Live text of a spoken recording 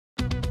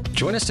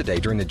Join us today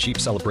during the Jeep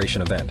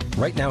Celebration event.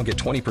 Right now, get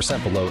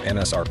 20% below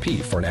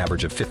MSRP for an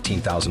average of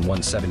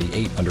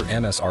 $15,178 under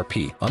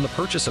MSRP on the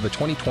purchase of a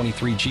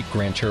 2023 Jeep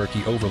Grand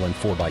Cherokee Overland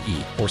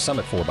 4xE or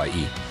Summit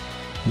 4xE.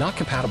 Not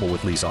compatible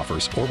with lease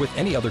offers or with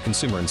any other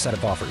consumer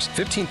incentive offers.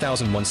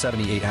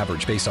 $15,178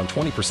 average based on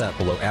 20%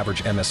 below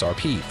average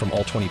MSRP from all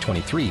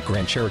 2023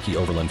 Grand Cherokee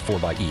Overland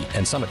 4xE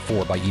and Summit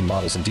 4xE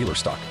models in dealer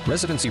stock.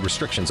 Residency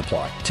restrictions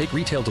apply. Take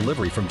retail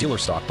delivery from dealer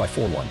stock by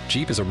 4/1.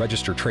 Jeep is a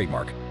registered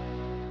trademark.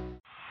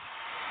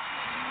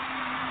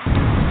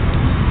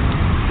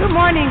 Good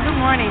morning, good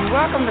morning.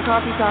 Welcome to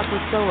Coffee Talk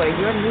with Soy,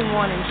 your new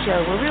morning show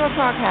where real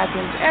talk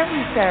happens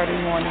every Saturday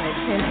morning at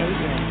 10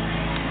 a.m.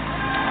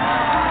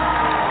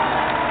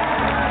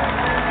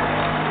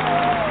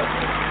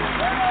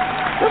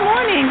 Good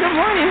morning, good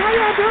morning. How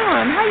y'all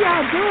doing? How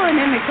y'all doing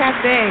in the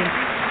cafe?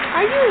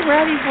 Are you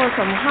ready for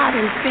some hot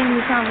and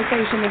steamy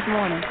conversation this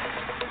morning?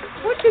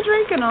 What you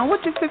drinking on?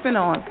 What you sipping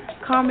on?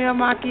 Caramel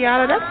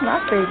macchiato? That's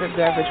my favorite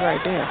beverage right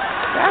there.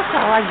 That's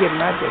how I get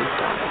my day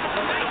started.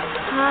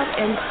 Hot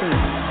and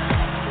steamy.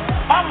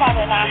 My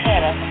mother and I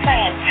had a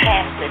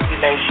fantastic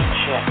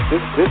relationship.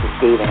 This is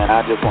Steven, and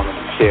I just wanted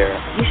to share.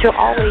 You should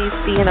always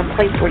be in a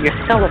place where you're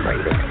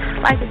celebrated.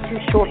 Life is too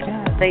short to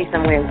stay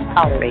somewhere and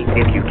tolerate.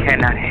 If you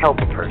cannot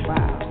help a person,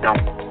 don't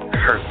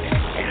hurt them,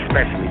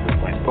 especially with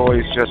women.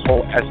 Soy's just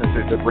whole essence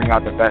is to bring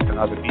out the best in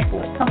other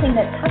people. Something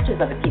that touches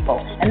other people,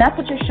 and that's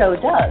what your show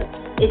does.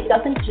 It's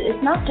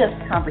not just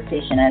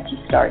conversation as you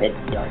started.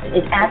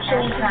 It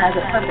actually has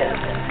a purpose.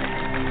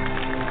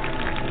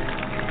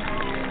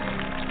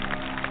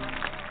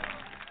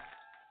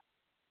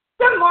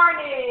 Good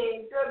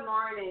morning, good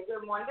morning,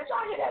 good morning. Did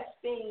y'all hear that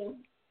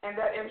steam and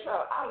that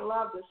intro? I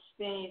love the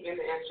steam in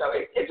the intro.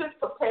 It just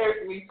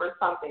prepares me for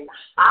something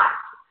hot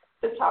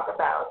to talk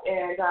about.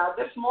 And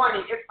this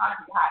morning, it's going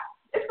to be hot.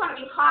 It's going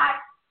to be hot.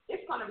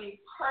 It's going to be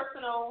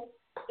personal.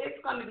 It's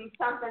going to be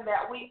something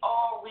that we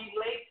all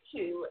relate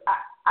to.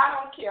 I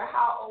don't care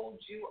how old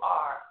you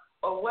are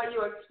or what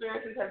your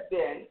experiences have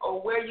been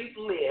or where you've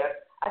lived.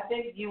 I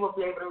think you will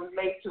be able to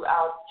relate to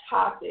our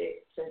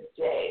topic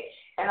today.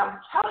 And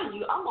I'm telling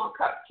you, I'm on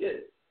cup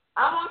two.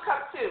 I'm on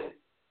cup two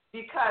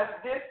because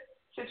this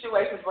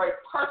situation is very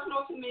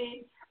personal to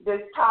me. This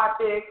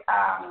topic,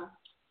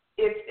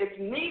 it's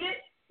needed.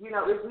 You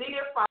know, it's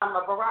needed from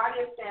a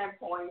variety of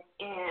standpoints,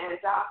 and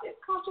it's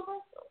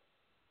controversial.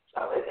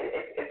 So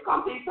it's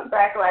going to be some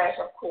backlash,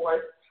 of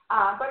course.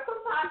 But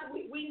sometimes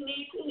we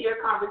need to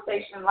hear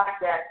conversation like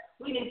that.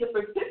 We need to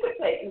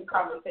participate in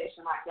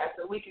conversation like that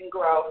so we can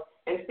grow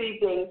and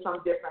see things from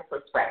different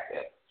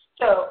perspectives.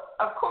 So,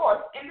 of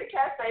course, in the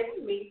cafe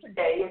with me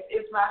today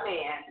is my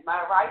man,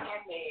 my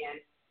right-hand man.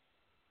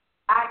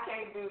 I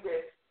can't do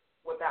this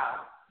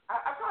without him.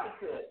 I probably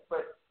could,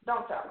 but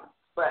don't tell him.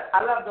 But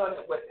I love doing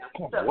it with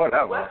him. So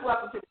Whatever. Let's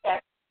welcome to the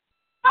cafe.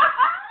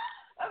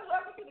 Let's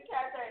welcome to the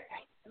cafe.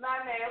 My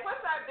man,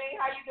 what's up, B?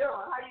 How you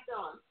doing?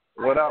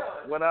 What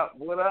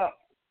up?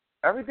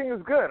 Everything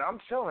is good. I'm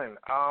chilling.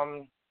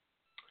 I'm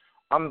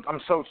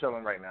so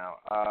chilling right now.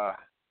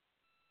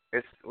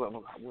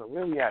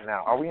 Where are we at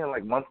now? Are we in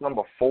like month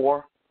number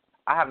 4?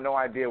 I have no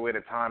idea where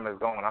the time is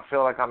going. I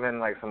feel like I'm in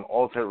like some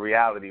altered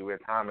reality where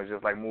time is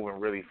just like moving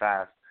really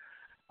fast.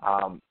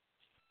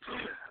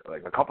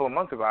 Like a couple of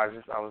months ago, I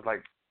was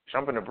like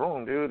jumping the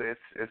broom, dude.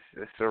 It's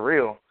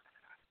surreal.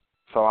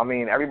 So I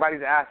mean,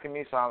 everybody's asking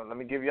me. So let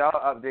me give y'all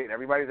an update.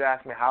 Everybody's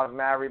asking me, how's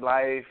married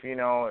life? You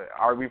know,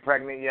 are we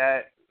pregnant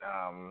yet?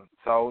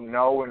 So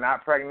no, we're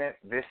not pregnant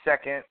this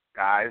second,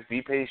 guys.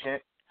 Be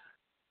patient.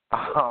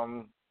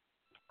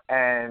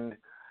 And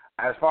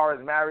as far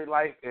as married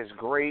life, it's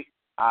great.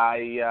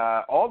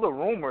 All the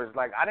rumors,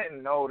 like I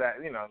didn't know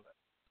that, you know,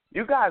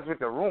 you guys with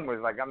the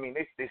rumors, like, I mean,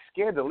 they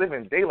scared the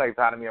living daylights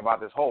out of me about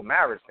this whole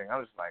marriage thing.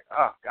 I'm just like,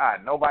 oh,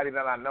 God, nobody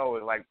that I know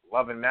is, like,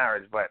 loving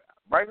marriage. But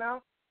right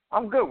now,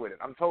 I'm good with it.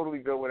 I'm totally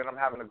good with it. I'm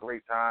having a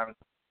great time.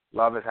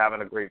 Love is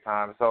having a great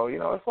time. So, you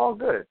know, it's all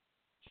good.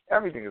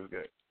 Everything is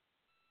good.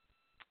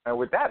 And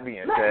with that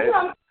being said,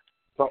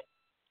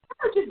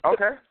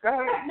 okay, go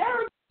ahead.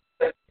 Marriage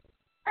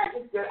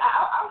is good.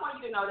 I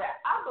want you to know that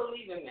I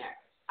believe in marriage.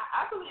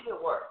 I believe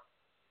it works.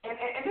 And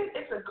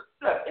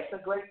it's a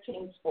great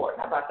team sport.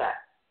 How about that?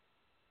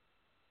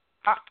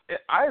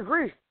 I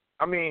agree.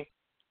 I mean,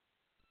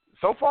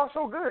 so far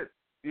so good.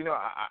 You know,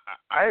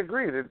 I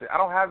agree that I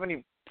don't have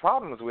any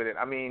problems with it.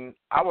 I mean,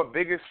 our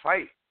biggest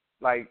fight,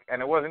 like,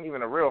 and it wasn't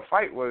even a real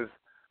fight, was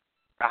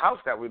the house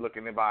that we're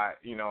looking to buy.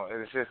 You know,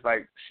 it's just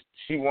like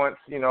she wants,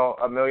 you know,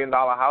 $1 million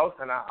house,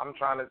 and I'm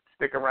trying to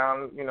stick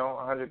around, you know,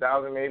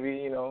 $100,000 maybe,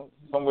 you know,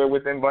 somewhere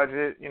within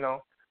budget, you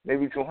know,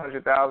 maybe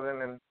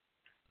 $200,000, and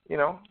you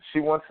know, she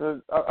wants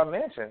a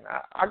mansion.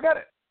 I get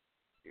it,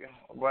 you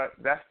know, but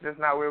that's just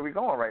not where we're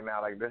going right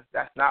now. Like this,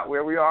 that's not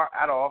where we are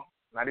at all,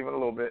 not even a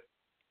little bit.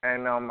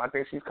 And I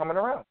think she's coming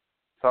around.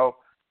 So,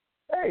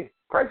 hey,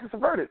 crisis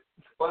averted.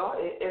 Well,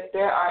 if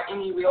there are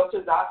any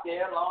realtors out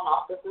there, loan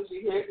officers,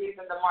 you hear these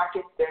in the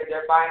market,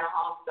 they're buying a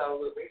home,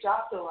 so reach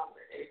out to them.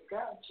 There you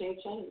go.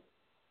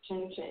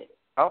 Ching.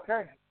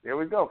 Okay, there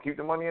we go. Keep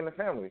the money in the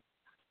family.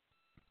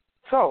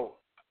 So,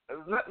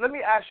 let me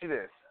ask you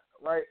this,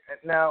 right?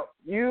 Now,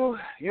 you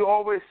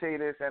always say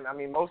this, and I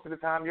mean, most of the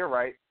time you're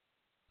right.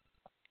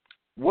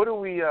 What are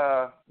we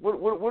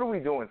what are we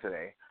doing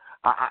today?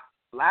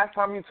 Last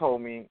time you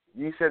told me,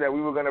 you said that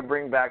we were going to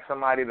bring back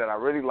somebody that I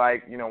really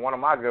like, one of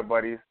my good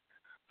buddies.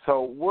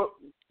 So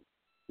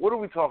what are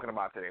we talking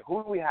about today?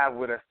 Who do we have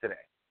with us today?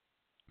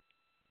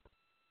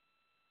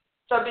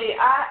 So, B,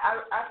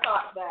 I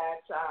thought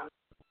that,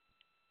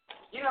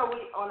 we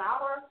on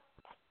our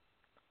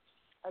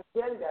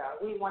agenda,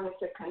 we wanted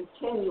to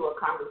continue a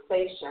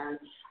conversation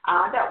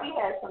that we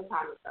had some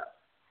time ago,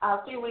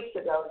 a few weeks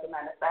ago, as a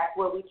matter of fact,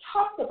 where we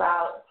talked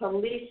about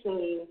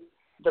policing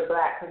the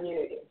Black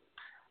community.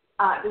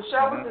 The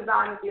show was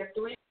designed to be a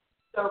 3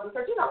 show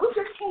because, we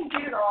just can't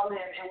get it all in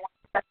one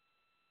day.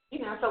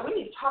 So we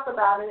need to talk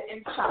about it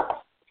in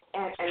chunks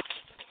and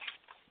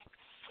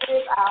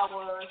give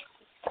our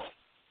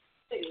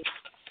city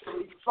to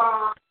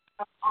respond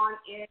on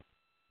it,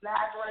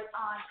 elaborate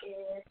on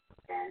it,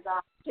 and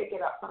pick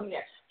it up from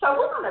there. So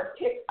we're going to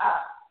pick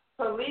up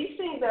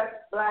Policing the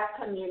Black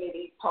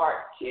Community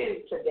Part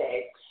 2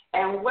 today.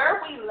 And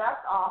where we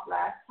left off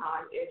last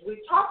time is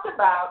we talked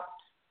about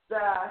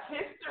the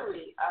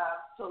history of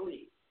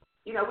police.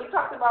 We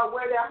talked about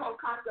where that whole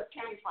concept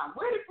came from.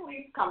 Where did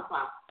police come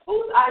from?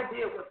 Whose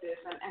idea was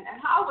this, and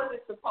how was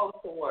it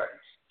supposed to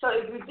work? So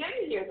if you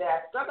didn't hear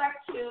that, go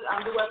back to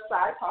the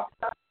website, talk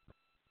about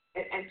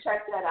it, and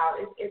check that out.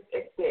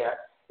 It's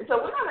there. And so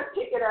we're going to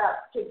pick it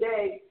up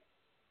today,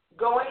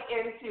 going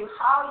into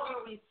how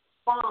you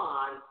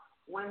respond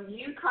when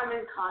you come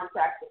in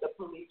contact with a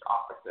police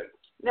officer.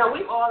 Now,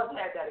 we've all have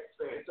had that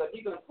experience. So if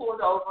you've been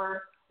pulled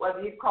over,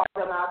 whether you've called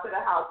them out to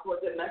the house for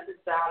a domestic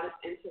violence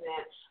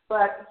incident,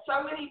 but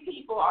so many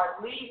people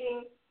are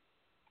leaving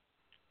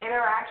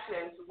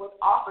interactions with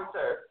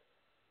officers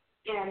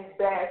in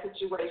bad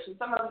situations.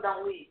 Some of them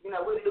don't leave.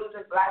 We're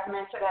losing Black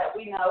men to that.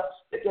 We know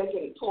that they're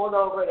getting pulled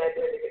over, that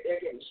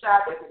they're getting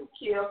shot, they're getting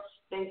killed,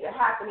 things are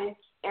happening.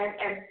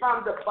 And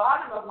from the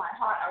bottom of my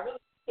heart, I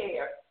really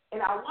care.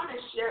 And I want to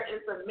share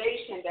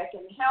information that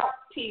can help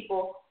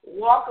people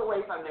walk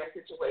away from their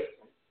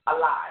situation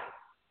alive,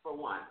 for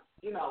one.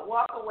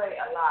 Walk away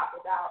alive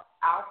without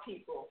our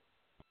people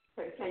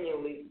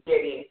continually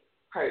getting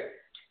hurt.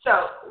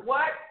 So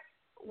what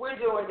we're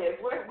doing is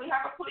we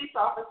have a police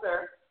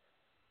officer.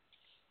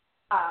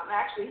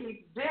 Actually,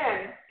 he's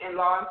been in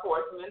law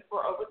enforcement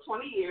for over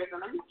 20 years.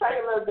 And let me tell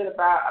you a little bit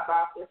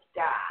about this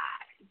guy.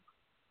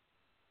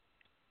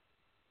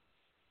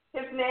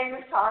 His name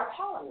is Taurus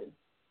Holloman.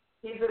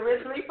 He's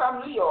originally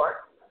from New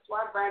York. That's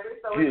why Brandon's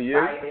so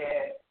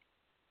excited.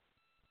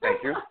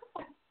 Thank you.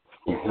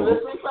 He's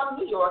originally from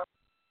New York.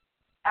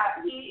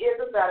 He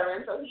is a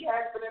veteran, so he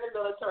has been in the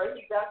military.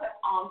 He does have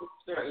armed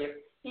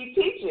experience. He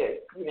teaches,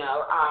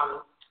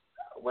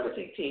 what does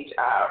he teach?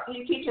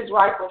 He teaches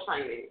rifle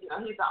training.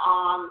 He's an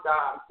armed,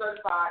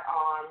 certified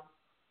armed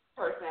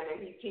person,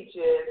 and he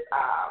teaches,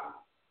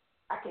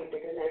 I can't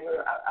think of the name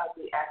of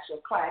the actual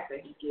class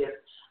that he gives.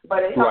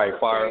 But it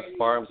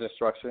firearms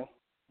instruction.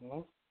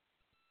 Mm-hmm.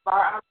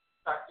 Firearms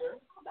instructor.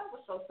 Oh, that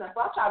was so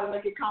simple. I tried to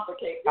make it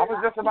complicated. I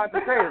was just about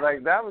to say,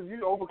 that was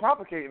you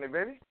overcomplicating it,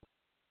 baby.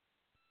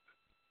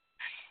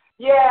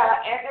 Yeah,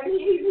 and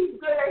he's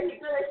good at what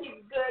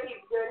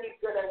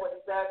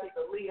he does. He's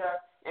a leader,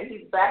 and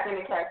he's back in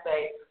the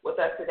cafe with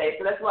us today.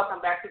 So let's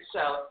welcome back to the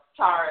show,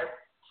 Taurus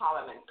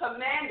Holloman.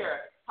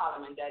 Commander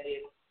Holloman, that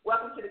is.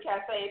 Welcome to the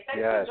cafe.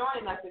 Thanks for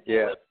joining us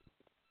today.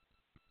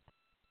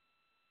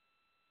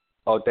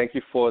 Oh, thank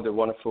you for the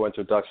wonderful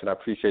introduction. I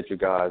appreciate you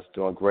guys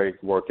doing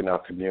great work in our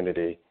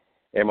community.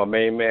 And my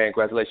main man,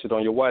 congratulations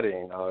on your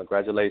wedding.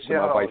 Congratulations,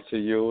 my advice to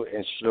you.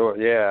 And sure,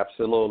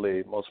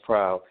 absolutely, most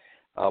proud.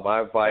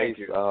 My advice,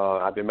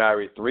 I've been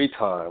married 3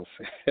 times.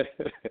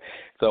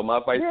 So my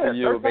advice to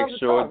you, make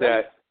sure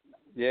that,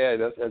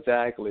 that's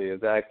exactly.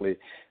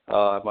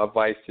 My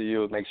advice to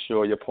you, make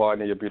sure your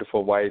partner, your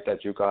beautiful wife,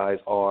 that you guys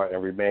are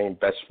and remain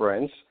best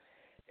friends.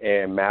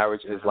 And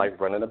marriage is like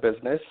running a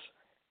business.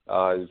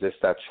 It's just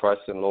that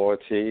trust and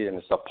loyalty, and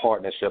it's a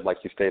partnership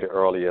like you stated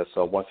earlier.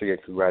 So once again,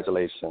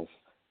 congratulations.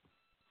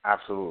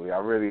 Absolutely. I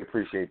really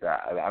appreciate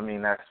that. I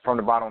mean, that's from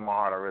the bottom of my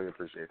heart. I really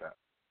appreciate that.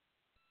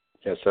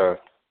 Yes, sir.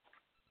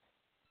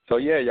 So,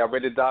 y'all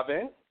ready to dive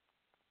in?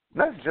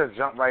 Let's just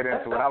jump right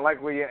into it. I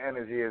like where your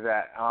energy is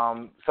at.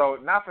 So,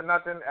 not for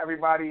nothing,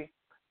 everybody,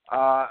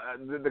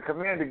 the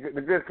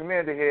good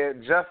commander here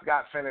just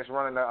got finished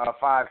running a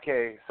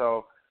 5K.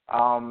 So,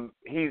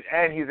 he's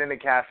in the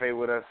cafe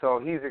with us. So,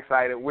 he's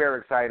excited. We're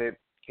excited.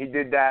 He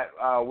did that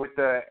with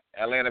the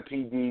Atlanta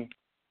PD.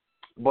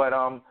 But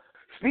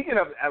speaking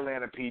of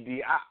Atlanta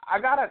PD, I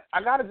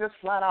gotta just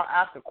flat out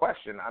ask a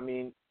question. I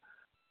mean,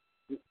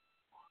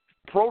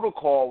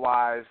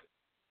 protocol-wise,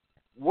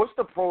 what's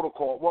the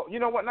protocol? Well, you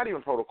know what? Not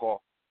even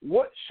protocol.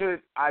 What should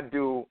I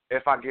do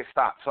if I get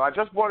stopped? So I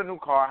just bought a new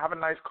car. I have a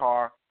nice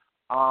car,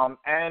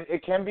 and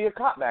it can be a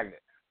cop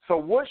magnet. So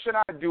what should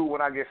I do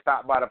when I get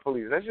stopped by the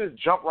police? Let's just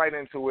jump right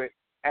into it.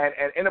 And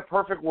in a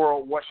perfect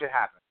world, what should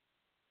happen?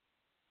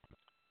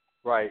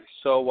 Right.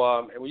 So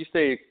when you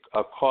say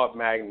a card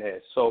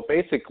magnet, so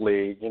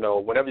basically,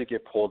 whenever you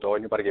get pulled over,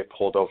 anybody get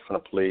pulled over from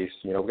the police,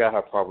 we got to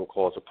have probable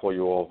cause to pull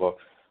you over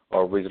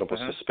or reasonable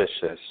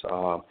suspicious.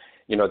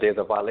 There's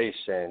a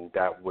violation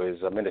that was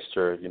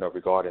administered,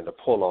 regarding the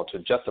pull-over to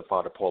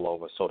justify the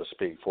pullover, so to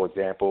speak. For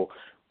example,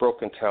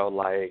 broken tail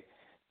light,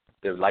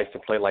 the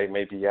license plate light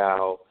may be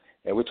out,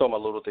 and we're talking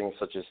about little things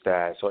such as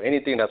that. So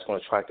anything that's going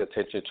to attract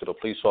attention to the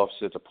police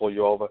officer to pull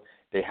you over,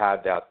 they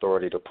have the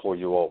authority to pull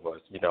you over.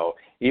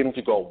 Even if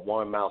you go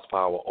 1 mile per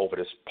hour over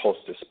this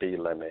posted speed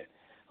limit,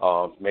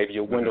 maybe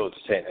your window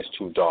tint is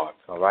too dark,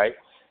 all right?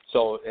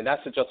 So, and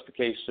that's the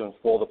justification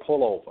for the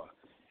pullover.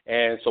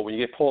 And so when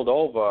you get pulled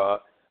over,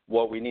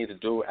 what we need to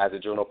do as a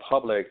general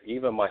public,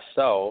 even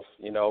myself,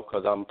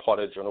 because I'm part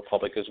of the general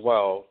public as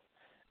well,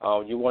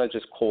 you want to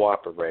just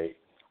cooperate.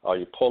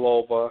 You pull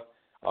over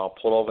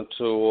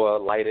into a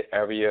lighted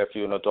area if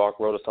you're in a dark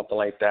road or something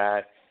like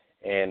that,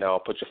 and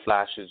put your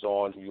flashes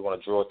on. You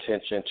want to draw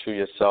attention to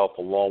yourself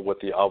along with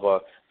the other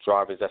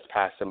drivers that's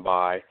passing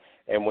by.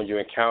 And when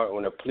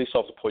the police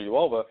officer pull you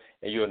over,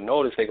 and you'll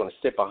notice they're going to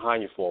sit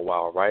behind you for a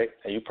while, right?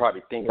 And you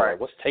probably think, right,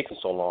 what's taking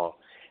so long?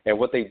 And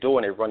what they're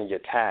doing, they're running your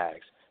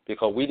tags,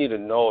 because we need to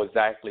know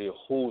exactly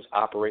who's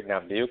operating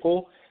that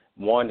vehicle.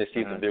 One, to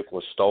see if the vehicle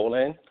is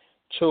stolen.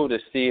 Two, to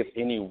see if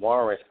any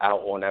warrants out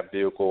on that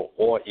vehicle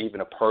or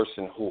even a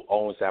person who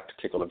owns that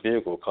particular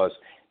vehicle, because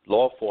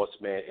law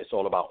enforcement is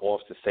all about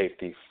officer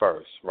safety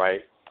first,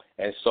 right?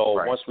 And so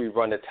once we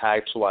run the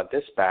tag to our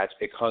dispatch,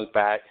 it comes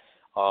back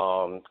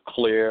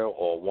clear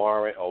or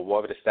warrant or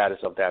whatever the status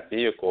of that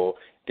vehicle,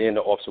 then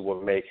the officer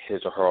will make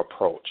his or her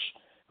approach.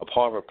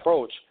 Upon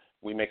approach,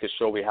 we making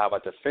sure we have our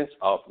defense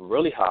up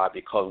really high,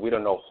 because we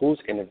don't know who's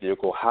in the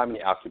vehicle, how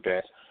many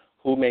occupants,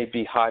 who may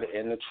be hiding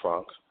in the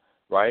trunk,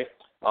 right?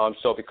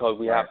 So because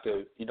we have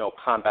to,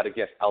 combat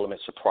against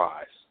element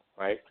surprise,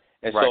 right?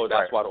 And so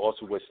that's why the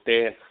officer would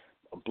stand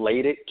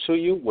bladed to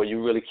you where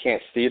you really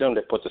can't see them.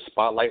 They put the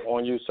spotlight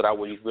on you so that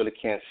way you really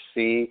can't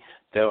see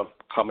them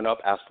coming up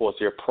as far as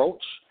their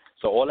approach.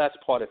 So all that's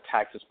part of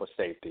tactics for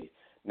safety.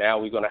 Now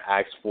we're going to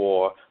ask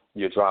for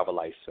your driver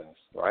license,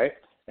 right?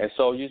 And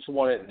so you just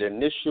want the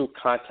initial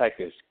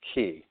contact is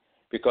key,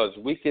 because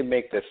we can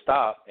make the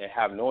stop and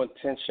have no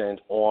intention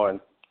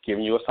on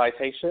giving you a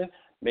citation.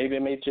 Maybe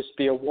it may just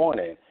be a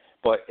warning,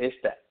 but it's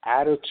the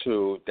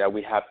attitude that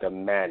we have to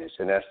manage,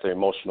 and that's the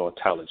emotional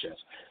intelligence.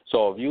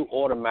 So if you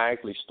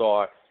automatically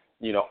start,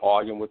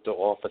 arguing with the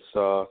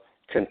officer,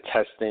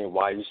 contesting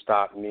why you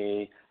stopped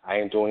me, I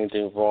ain't doing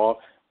anything wrong,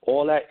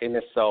 all that in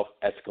itself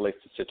escalates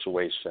the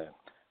situation.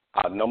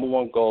 Our number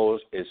one goal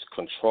is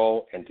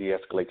control and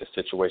de-escalate the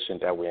situation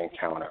that we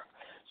encounter.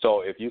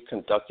 So if you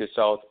conduct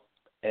yourself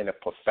in a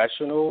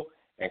professional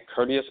and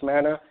courteous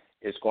manner,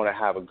 it's going to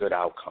have a good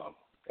outcome.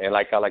 And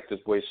like the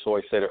way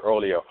Soy said it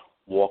earlier,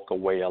 walk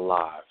away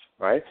alive,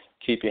 right?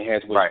 Keep your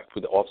hands where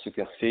the officer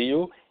can see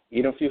you.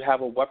 Even if you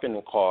have a weapon in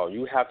the car,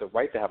 you have the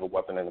right to have a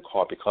weapon in the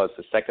car, because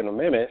the Second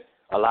Amendment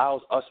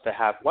allows us to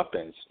have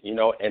weapons,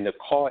 and the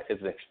car is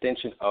an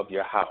extension of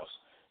your house.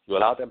 You're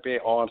allowed to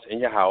bear arms in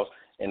your house,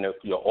 and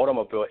your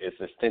automobile is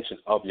an extension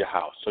of your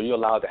house. So you're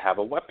allowed to have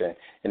a weapon.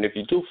 And if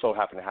you do so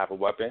happen to have a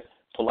weapon,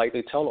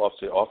 politely tell the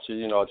officer,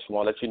 I just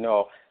want to let you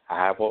know I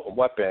have a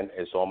weapon.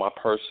 It's on my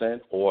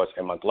person or it's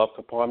in my glove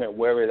compartment,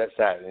 wherever that's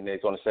at. And they're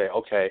going to say,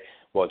 okay,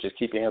 well, just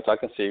keep your hands so I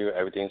can see you.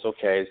 Everything's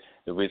okay.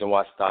 The reason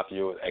why I stopped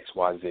you is X,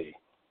 Y, Z.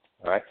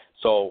 All right?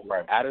 So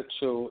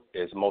attitude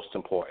is most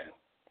important.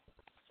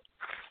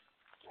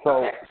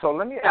 So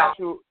let me ask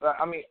you,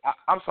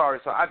 I'm sorry,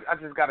 so I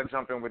just got to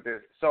jump in with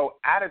this. So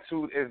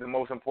attitude is the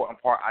most important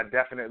part. I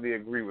definitely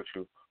agree with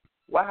you.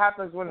 What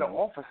happens when the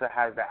officer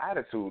has the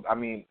attitude? I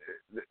mean,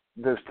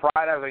 does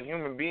pride as a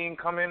human being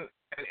come in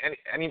at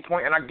any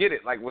point? And I get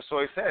it, like what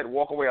Soy said,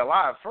 walk away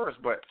alive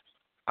first. But,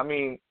 I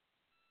mean,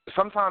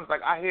 sometimes,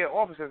 like, I hear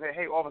officers say,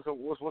 hey, officer,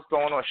 what's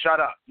going on? Shut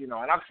up. And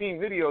I've seen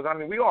videos,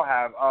 we all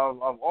have,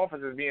 of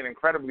officers being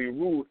incredibly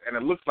rude, and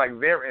it looks like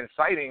they're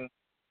inciting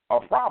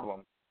a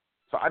problem.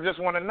 So I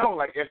just want to know,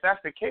 like, if that's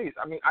the case,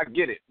 I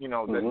get it,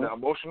 the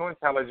emotional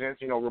intelligence,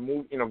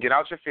 remove, get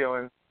out your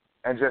feelings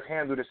and just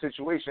handle the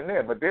situation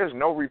there. But there's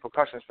no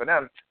repercussions for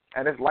them,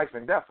 and it's life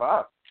and death for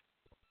us.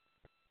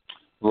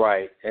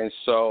 Right. And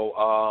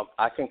so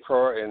I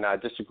concur and I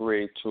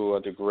disagree to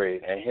a degree.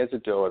 And here's the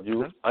deal. If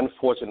you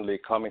unfortunately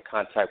come in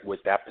contact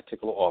with that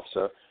particular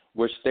officer,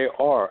 which there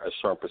are a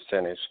certain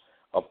percentage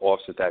of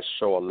officers that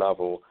show a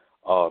level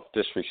of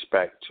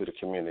disrespect to the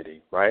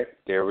community, right?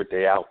 They're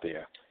out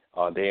there.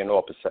 They're in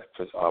all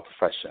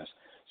professions.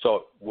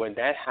 So when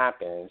that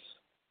happens,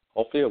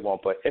 hopefully it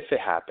won't, but if it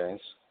happens,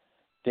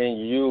 then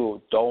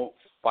you don't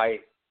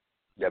fight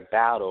the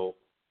battle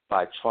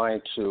by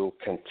trying to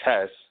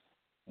contest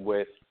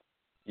with,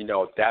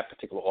 that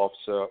particular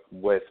officer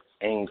with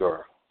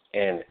anger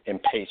and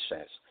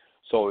impatience.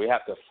 So we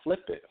have to flip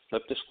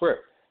the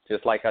script.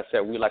 Just like I said,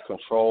 we like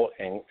control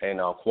and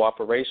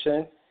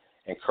cooperation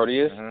and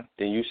courteous,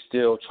 then you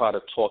still try to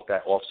talk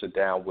that officer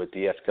down with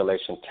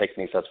de-escalation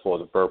techniques as for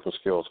the verbal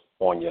skills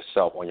on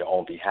yourself, on your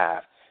own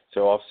behalf.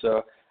 So,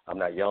 officer, I'm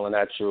not yelling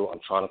at you. I'm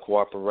trying to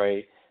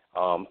cooperate.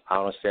 I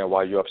understand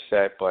why you're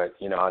upset, but,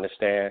 I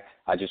understand.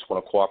 I just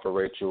want to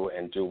cooperate you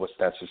and do what's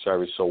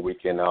necessary so we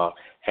can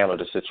handle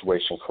the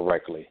situation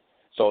correctly.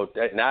 So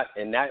that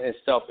in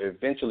itself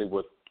eventually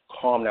would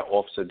calm that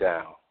officer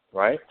down,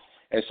 right?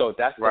 And so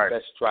that's the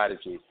best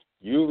strategy.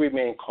 You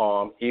remain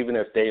calm even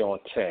if they on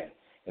 10,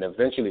 and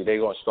eventually they're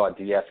going to start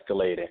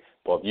de-escalating.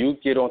 But if you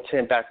get on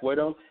 10 back with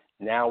them,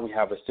 now we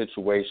have a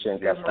situation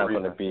that's not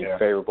going to be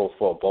favorable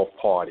for both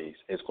parties.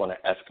 It's going to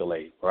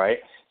escalate, right?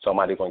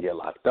 Somebody's going to get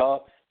locked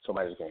up.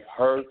 Somebody's going to get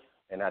hurt.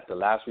 And at the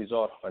last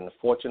resort,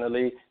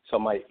 unfortunately,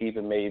 somebody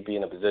even may be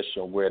in a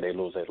position where they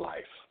lose their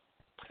life.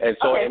 And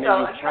so, and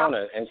then you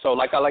counter. And so,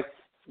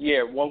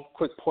 one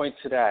quick point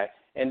to that.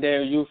 And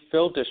then you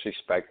feel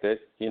disrespected,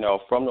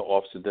 from the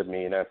officer's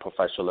demeanor,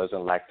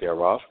 professionalism, lack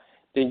thereof.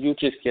 Then you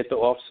just get the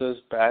officer's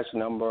badge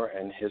number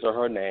and his or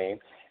her name,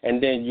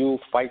 and then you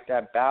fight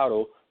that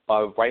battle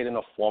by writing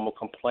a formal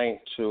complaint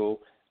to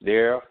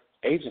their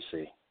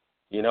agency.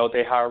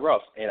 They hire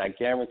us, and I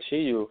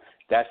guarantee you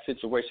that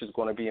situation is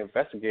going to be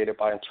investigated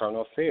by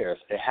internal affairs.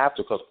 It have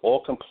to, because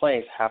all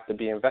complaints have to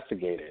be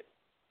investigated.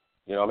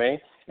 You know what I mean?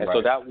 And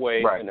so that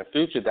way, in the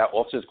future, that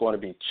officer is going to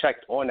be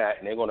checked on that,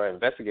 and they're going to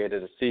investigate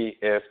it to see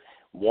if,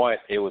 one,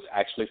 it was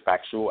actually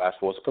factual as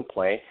far as a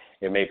complaint.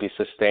 It may be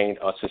sustained,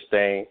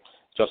 unsustained,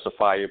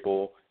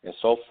 justifiable, and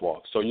so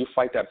forth. So you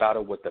fight that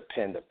battle with the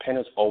pen. The pen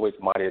is always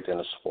mightier than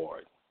the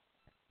sword.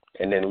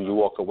 And then you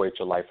walk away with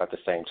your life at the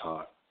same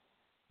time.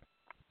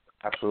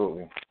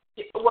 Absolutely.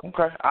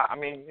 Okay. I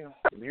mean,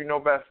 you know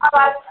best.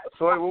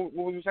 So what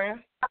were you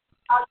saying?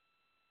 I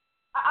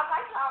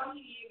like how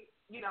he,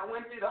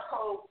 went through the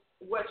whole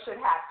what should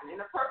happen. In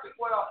a perfect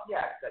world,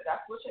 yes,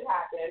 that's what should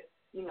happen.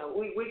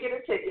 We get a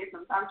ticket.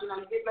 Sometimes, you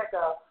get let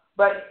go,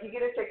 but you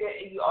get a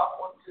ticket and you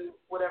off on to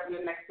whatever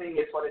your next thing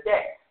is for the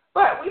day.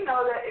 But we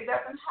know that it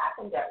doesn't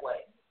happen that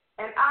way.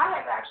 And I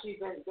have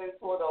actually been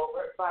pulled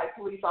over by a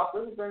police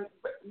officer who's been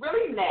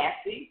really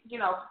nasty,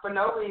 for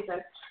no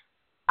reason.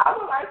 I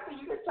would like for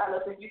you to tell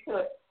us, if you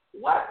could,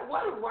 what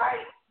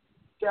right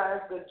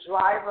does the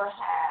driver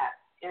have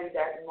in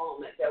that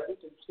moment that we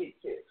can speak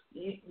to?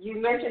 You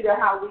mentioned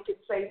how we could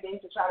say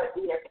things to try to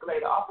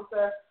de-escalate the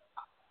officer.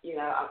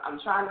 I'm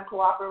trying to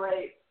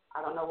cooperate.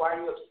 I don't know why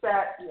you're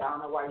upset. I don't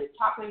know why you're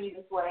talking to me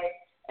this way.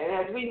 And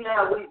as we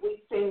know,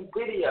 we've seen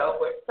video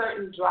where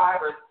certain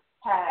drivers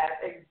have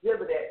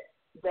exhibited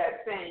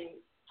that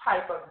same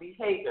type of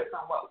behavior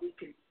from what we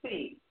can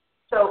see.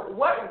 So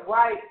what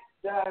right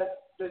does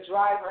the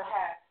driver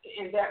have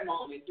in that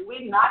moment? Do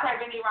we not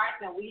have any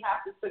rights and we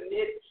have to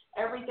submit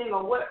everything,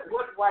 or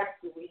what rights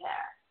do we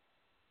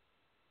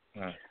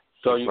have?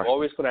 So you're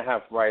always going to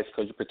have rights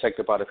because you're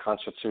protected by the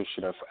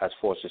Constitution as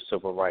far as your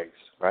civil rights,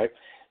 right?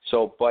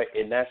 So, but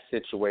in that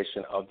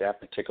situation of that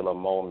particular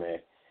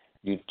moment,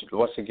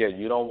 once again,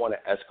 you don't want to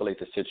escalate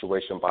the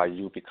situation by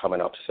you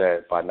becoming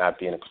upset, by not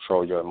being in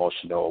control of your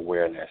emotional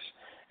awareness.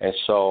 And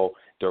so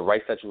the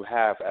rights that you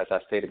have, as I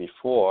stated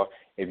before,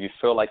 if you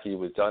feel like it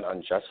was done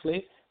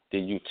unjustly,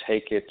 then you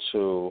take it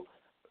to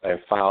and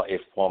file a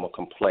formal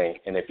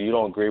complaint. And if you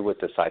don't agree with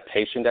the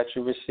citation that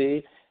you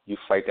receive, you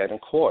fight that in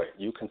court.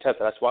 You contest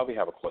it. That's why we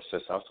have a court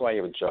system. That's why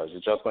you have a judge. The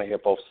judge is going to hear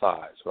both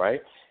sides,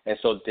 right? And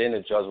so then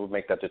the judge will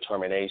make that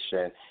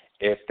determination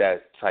if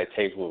that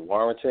citation was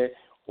warranted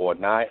or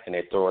not, and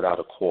they throw it out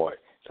of court.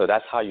 So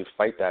that's how you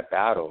fight that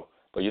battle.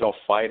 But you don't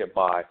fight it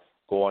by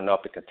going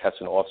up and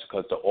contesting the officer,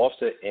 because the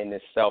officer in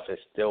itself is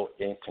still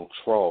in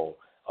control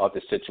of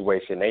the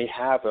situation. They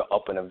have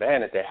an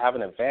advantage. They have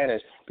an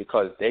advantage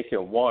because they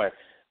can, one,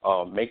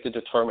 make the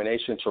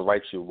determination to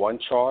write you one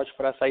charge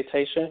for that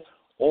citation,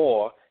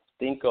 or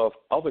think of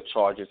other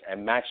charges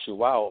and max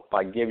you out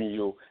by giving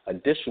you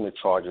additional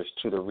charges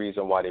to the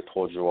reason why they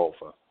pulled you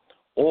over.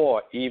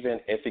 Or even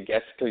if it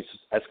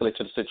escalates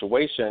to the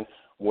situation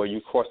where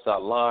you cross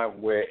that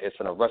line where it's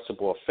an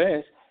arrestable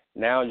offense,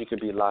 now you could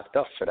be locked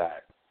up for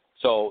that.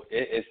 So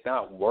it's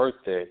not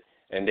worth it,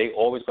 and they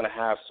always going to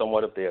have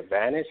somewhat of the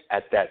advantage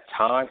at that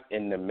time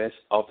in the midst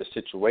of the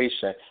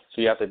situation.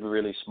 So you have to be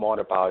really smart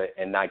about it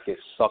and not get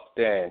sucked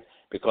in,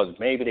 because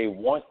maybe they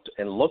want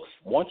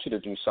you to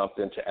do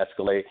something to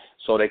escalate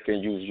so they can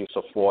use use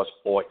of force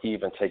or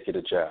even take you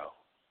to jail.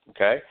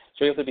 Okay?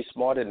 So you have to be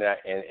smart in that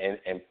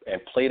and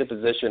play the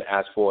position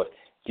as for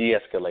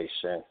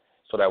de-escalation,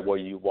 so that way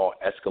you won't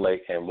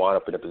escalate and wind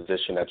up in a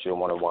position that you don't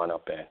want to wind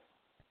up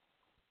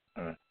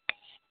in.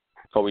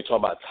 So we talk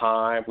about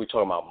time, we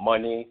talk about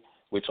money,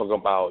 we talk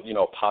about,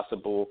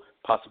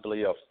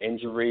 possibility of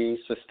injuries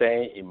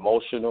sustained,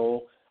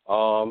 emotional,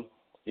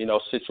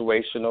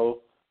 situational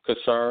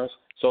concerns.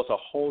 So it's a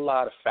whole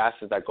lot of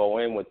factors that go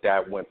in with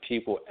that when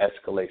people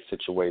escalate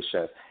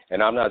situations.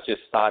 And I'm not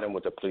just starting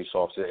with the police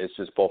officer, it's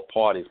just both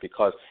parties,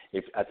 because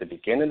if at the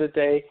beginning of the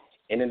day,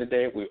 end of the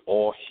day, we're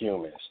all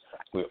humans.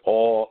 We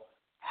all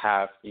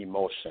have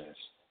emotions,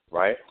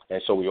 right?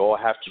 And so we all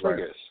have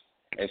triggers. Right.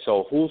 And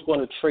so who's going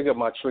to trigger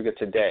my trigger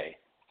today,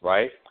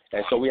 right?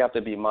 And so we have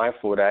to be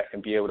mindful of that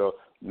and be able to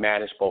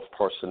manage both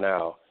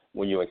personnel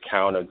when you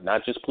encounter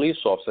not just police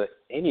officers,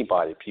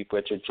 anybody, people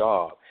at your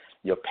job.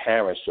 your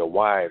parents, your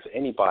wives,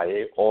 anybody,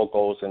 it all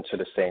goes into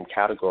the same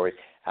category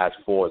as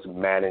far as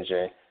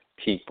managing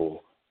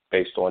people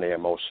based on their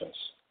emotions.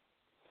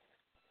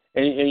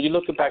 And you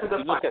look at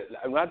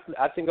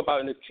I think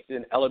about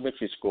in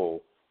elementary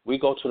school, we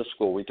go to the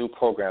school, we do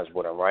programs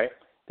with them, right?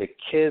 The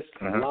kids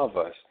love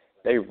us.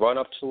 They run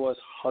up to us,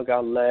 hug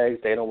our legs,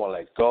 they don't want to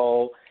let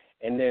go.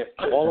 And then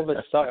all of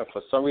a sudden,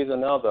 for some reason or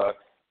another,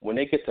 when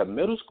they get to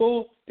middle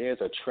school, there's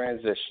a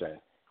transition.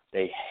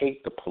 They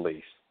hate the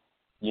police,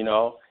 and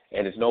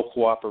there's no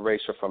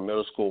cooperation from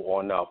middle school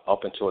on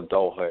up into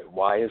adulthood.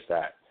 Why is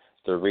that?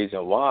 The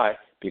reason why,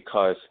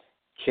 because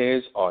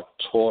kids are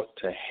taught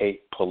to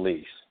hate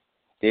police.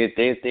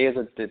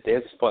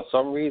 For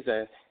some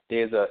reason,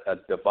 there's a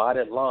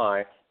divided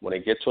line when they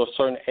get to a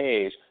certain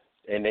age,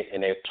 and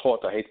they're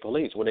taught to hate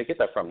police. Where they get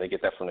that from? They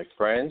get that from their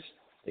friends.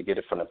 They get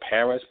it from the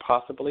parents,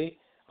 possibly.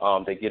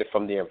 They get it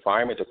from the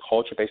environment, the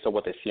culture, based on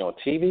what they see on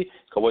TV.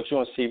 Because what you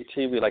on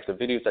TV, like the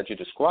videos that you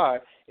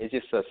described, is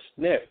just a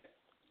snip.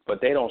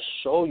 But they don't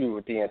show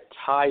you the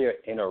entire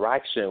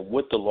interaction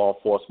with the law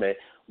enforcement,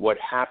 what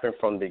happened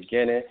from the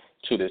beginning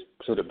to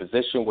the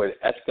position where it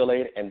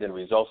escalated and then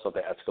results of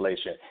the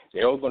escalation.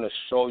 They're going to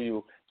show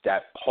you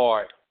that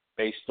part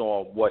based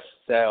on what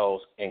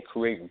sells and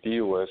create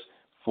viewers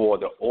for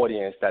the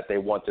audience that they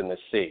want them to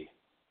see.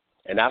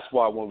 And that's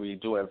why when we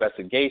do an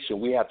investigation,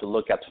 we have to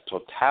look at the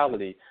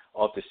totality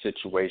of the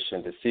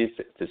situation to see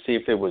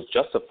if it was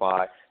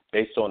justified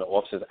based on the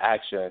officer's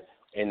action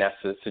in that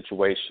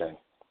situation.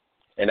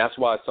 And that's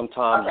why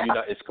sometimes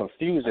it's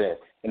confusing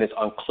and it's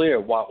unclear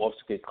why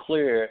officers get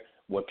cleared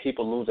when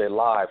people lose their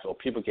lives or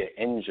people get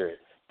injured.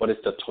 But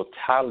it's the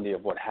totality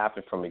of what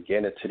happened from the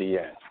beginning to the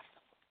end.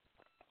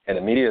 And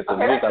the news not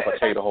going to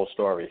tell you the whole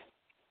story.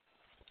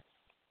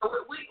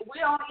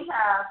 We only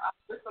have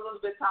just a little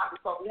bit of time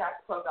before we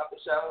have to close out the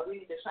show. We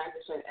need to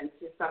transition and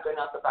do something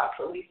else about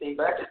policing.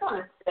 But I just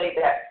want to say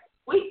that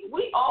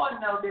we all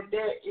know that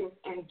there is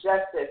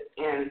injustice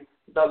in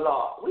the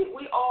law. We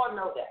all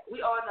know that.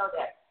 We all know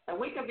that. And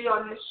we can be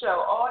on this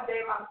show all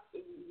day long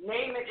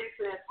naming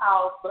incidents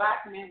how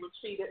black men were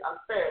treated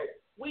unfairly.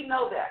 We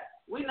know that.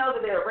 We know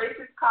that there are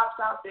racist cops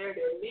out there.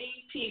 There are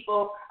mean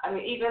people. I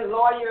mean, even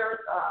lawyers,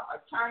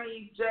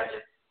 attorneys,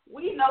 judges.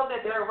 We know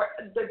that there are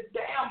the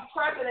damn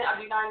president of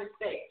the United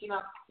States.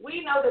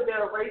 We know that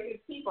there are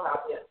racist people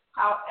out there.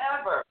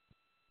 However,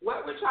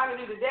 what we're trying to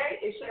do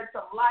today is shed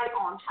some light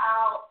on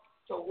how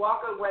to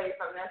walk away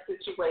from that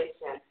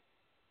situation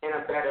in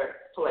a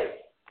better place.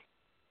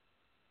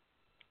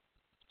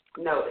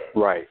 Noted.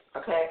 Right.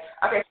 Okay.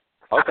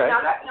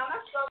 Now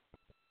let's go.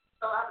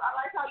 So I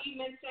like how you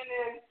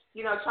mentioned,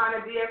 trying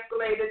to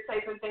de-escalate it,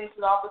 taping things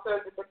to the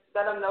officers,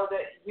 let them know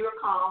that you're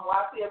calm.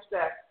 Why is he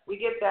upset? We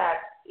get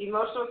that.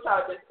 Emotional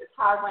intelligence is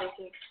high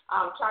ranking.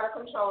 Try to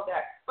control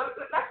that. But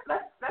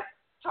let's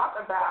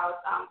talk about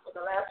for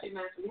the last few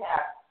minutes we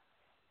have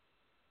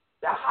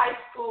the high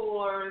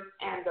schoolers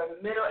and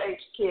the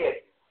middle-aged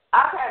kids.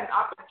 I've had an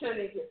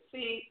opportunity to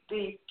see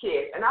these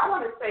kids, and I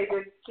want to say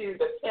this to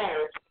the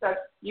parents because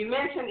you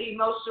mentioned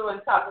emotional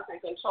intelligence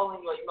and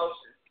controlling your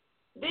emotions.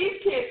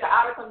 These kids are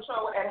out of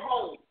control at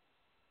home.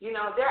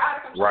 They're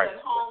out of control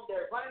at home.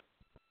 They're running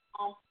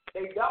home.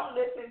 They don't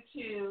listen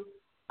to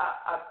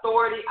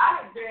authority.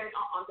 I have been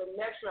on the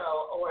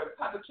metro or in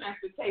public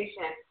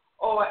transportation,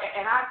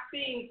 and I've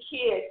seen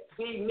kids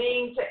be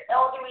mean to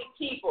elderly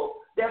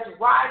people that's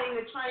riding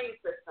the train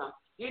system.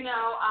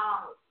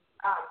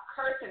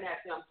 Cursing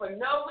at them for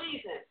no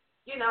reason.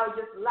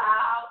 Just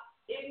loud,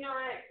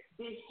 ignorant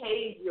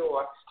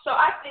behavior. So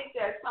I think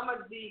that some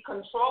of the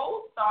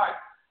control starts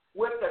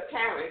with the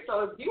parents.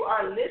 So if you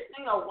are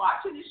listening or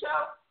watching the show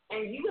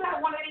and you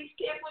have one of these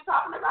kids we're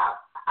talking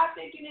about, I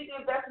think you need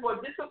to invest more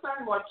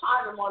discipline, more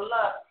time, and more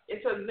love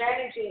into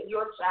managing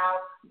your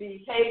child's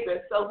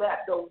behavior so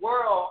that the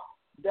world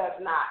does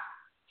not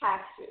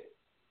have to.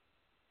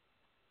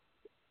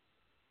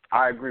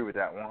 I agree with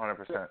that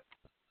 100%.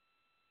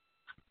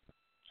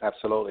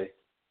 Absolutely.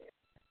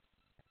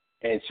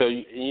 And so,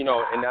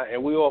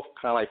 and we all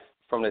kind of like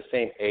from the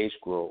same age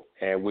group,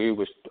 and we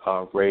was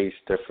raised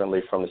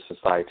differently from the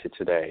society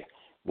today.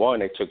 One,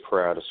 they took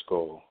prayer out of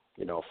school,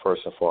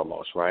 first and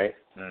foremost, right?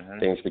 Mm-hmm.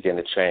 Things began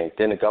to change.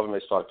 Then the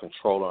government started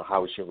controlling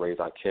how we should raise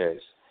our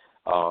kids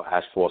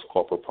as far as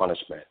corporal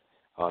punishment.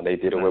 They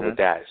did away with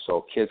that.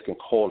 So kids can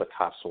call the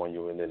cops on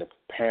you, and then the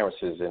parents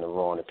is in the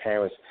wrong. The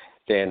parents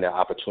stand the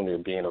opportunity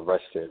of being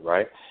arrested,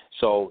 right?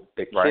 So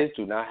the kids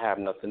do not have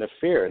nothing to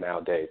fear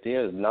nowadays.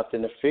 There is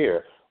nothing to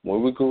fear.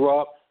 When we grew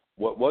up,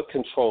 what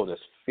controlled us?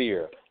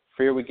 Fear.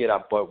 Fear we get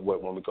our butt wet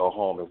when we go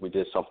home if we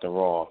did something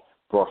wrong,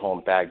 brought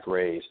home bad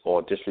grades,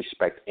 or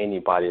disrespect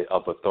anybody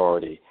of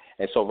authority.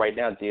 And so right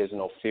now there's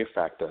no fear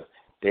factor.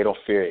 They don't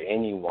fear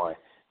anyone.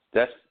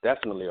 That's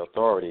definitely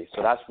authority.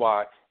 So that's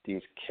why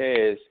these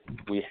kids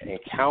we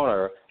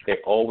encounter,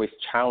 they're always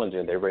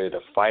challenging. They're ready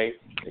to fight.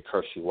 They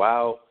curse you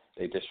out.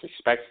 They're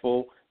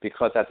disrespectful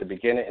because at the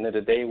beginning, end of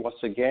the day, once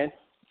again,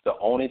 the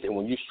only thing,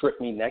 when you strip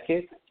me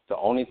naked, the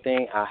only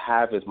thing I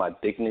have is my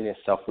dignity and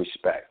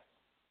self-respect.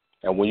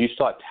 And when you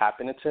start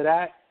tapping into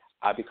that,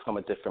 I become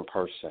a different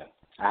person.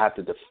 I have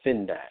to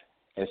defend that.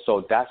 And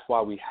so that's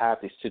why we have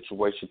these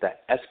situations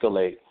that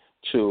escalate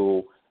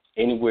to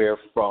anywhere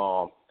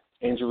from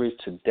injury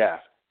to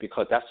death,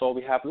 because that's all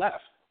we have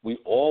left. We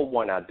all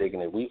want our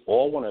dignity. We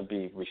all want to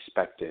be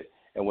respected.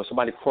 And when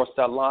somebody crosses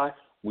that line,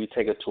 we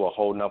take it to a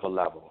whole nother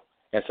level.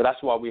 And so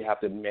that's why we have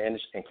to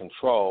manage and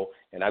control.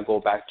 And I go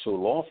back to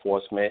law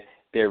enforcement.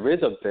 There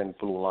is a thin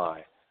blue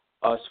line,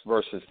 us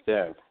versus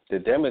them. The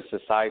them is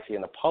society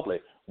and the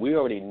public. We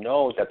already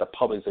know that the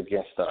public is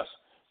against us.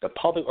 The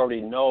public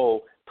already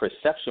know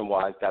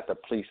perception-wise that the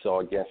police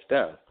are against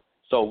them.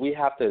 So we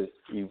have to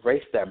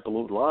erase that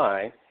blue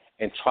line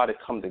and try to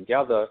come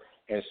together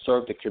and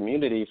serve the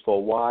community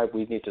for why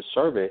we need to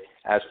serve it,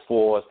 as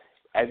for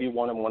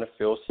everyone want to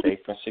feel safe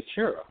and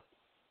secure.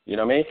 You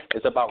know what I mean?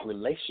 It's about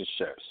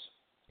relationships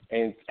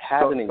and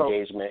having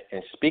engagement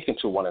and speaking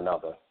to one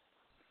another.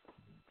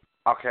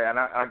 Okay, and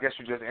I guess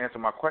you just answered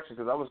my question,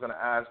 because I was going to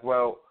ask,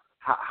 well,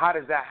 how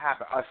does that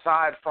happen?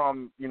 Aside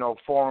from,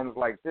 forums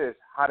like this,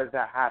 how does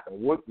that happen?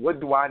 What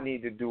do I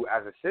need to do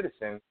as a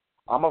citizen?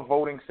 I'm a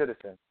voting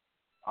citizen.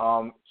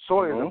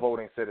 Sawyer's a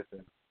voting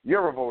citizen.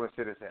 You're a voting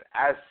citizen.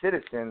 As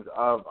citizens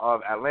of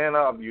Atlanta,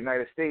 of the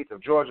United States,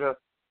 of Georgia,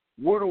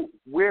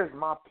 where's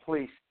my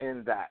place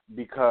in that?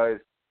 Because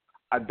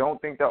I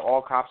don't think that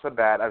all cops are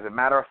bad. As a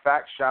matter of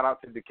fact, shout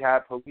out to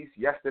DeKalb Police.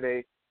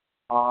 Yesterday,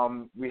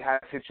 we had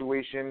a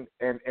situation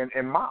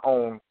in my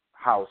own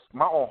house,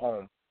 my own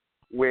home,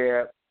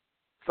 where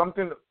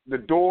the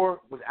door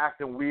was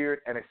acting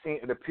weird, and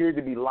it appeared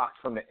to be locked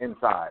from the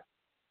inside.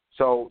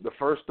 So the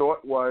first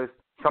thought was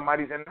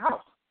somebody's in the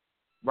house,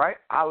 right?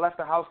 I left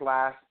the house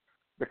last.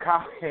 The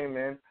cop came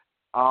in.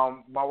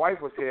 My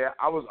wife was here.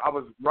 I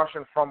was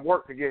rushing from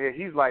work to get here.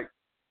 He's like,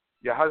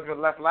 your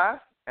husband left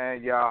last,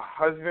 and your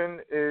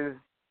husband is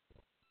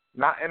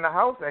not in the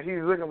house? And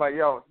he's looking like,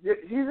 yo,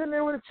 he's in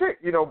there with a chick,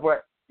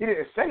 but he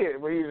didn't say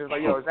it, but he was just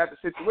like, yo, is that the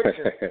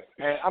situation?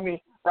 And I mean,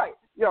 right,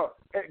 yo,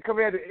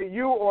 Commander,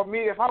 you or me,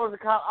 if I was a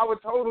cop, I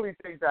would totally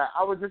think that.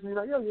 I would just be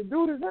like, yo, your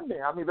dude is in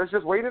there. I mean, let's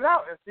just wait it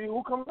out and see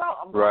who comes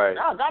out. Right.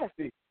 I got to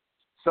see.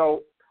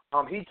 So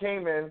he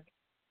came in.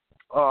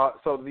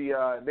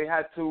 They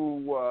had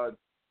to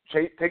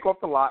take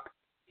off the lock.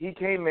 He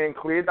came in,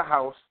 cleared the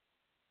house,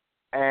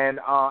 and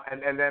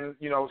then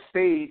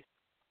stayed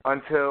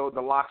until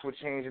the locks would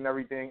change and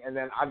everything. And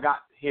then I got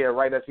here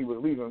right as he was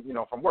leaving,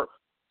 from work.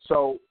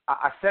 So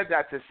I said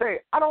that to say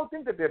I don't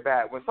think that they're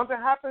bad. When something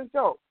happens,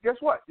 guess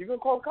what? You're gonna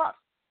call the cops.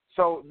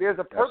 So there's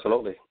a purpose.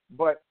 Absolutely.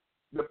 But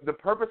the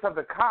purpose of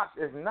the cops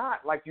is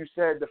not, like you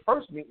said, the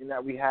first meeting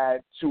that we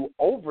had, to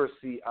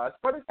oversee us.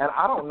 And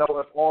I don't know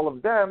if all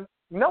of them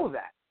know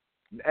that.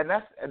 And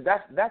that's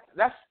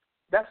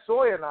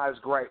Sawyer and I's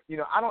gripe.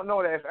 I don't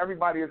know that if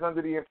everybody is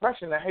under the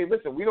impression that, hey,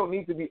 listen, we don't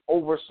need to be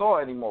oversaw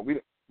anymore.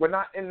 We're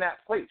not in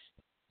that place.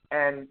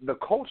 And the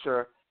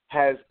culture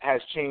has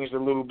changed a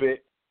little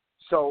bit.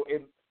 So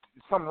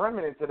some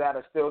remnants of that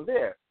are still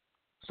there.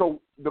 So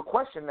the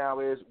question now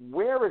is,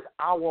 where is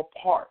our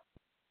part?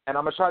 And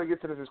I'm going to try to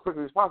get to this as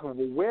quickly as possible,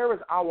 but where is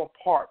our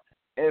part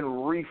in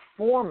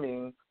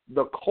reforming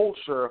the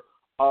culture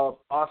of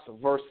us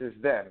versus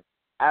them,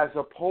 as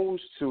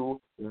opposed to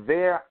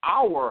they're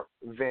our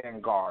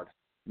vanguard,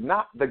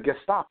 not the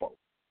Gestapo?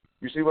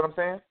 You see what I'm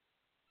saying?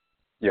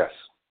 Yes.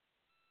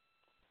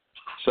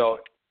 So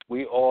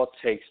we all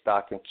take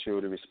stock into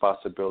the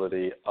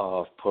responsibility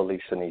of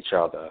policing each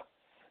other.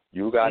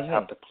 You guys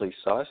have to police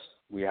us.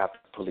 We have to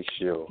police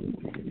you.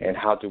 And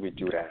how do we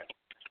do that?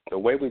 The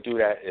way we do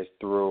that is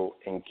through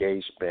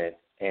engagement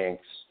and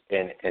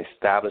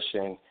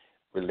establishing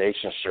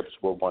relationships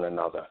with one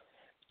another.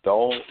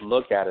 Don't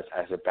look at us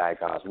as the bad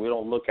guys. We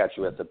don't look at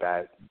you as the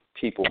bad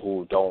people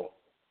who don't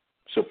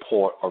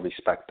support or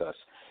respect us.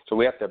 So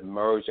we have to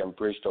merge and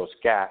bridge those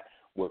gaps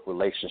with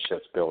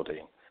relationships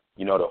building.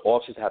 The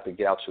officers have to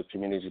get out to the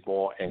communities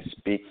more and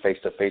speak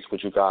face-to-face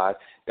with you guys.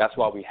 That's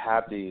why we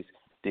have these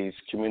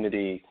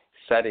community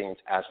settings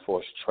as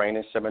for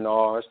training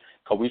seminars,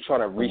 because we're trying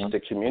to reach the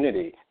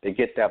community. They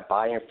get that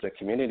buy-in from the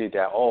community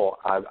that,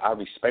 I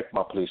respect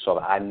my police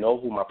officer. I know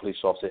who my police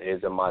officer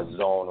is in my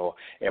zone or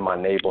in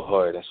my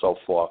neighborhood and so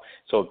forth.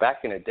 So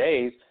back in the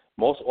days,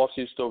 most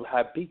officers still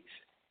had beats,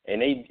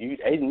 and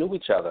they knew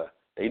each other.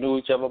 They knew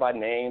each other by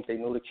names. They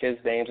knew the kids'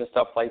 names and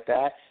stuff like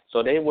that.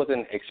 So they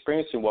wasn't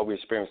experiencing what we're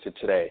experiencing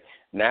today.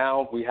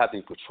 Now we have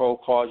these patrol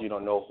cars. You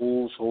don't know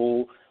who's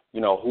who.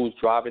 Who's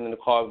driving in the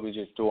car. We're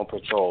just doing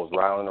patrols,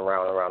 round and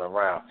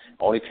around.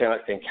 Only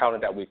encounter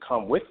that we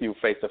come with you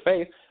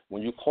face-to-face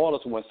when you call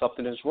us when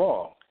something is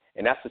wrong.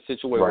 And that's the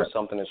situation where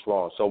something is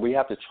wrong. So we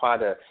have to try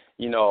to,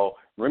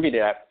 remedy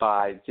that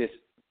by just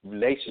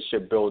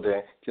relationship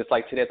building, just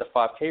like today at the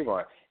 5K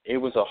run. It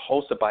was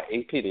hosted by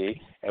APD,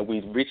 and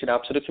we're reaching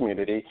out to the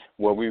community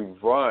where we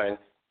run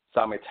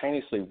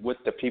simultaneously with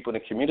the people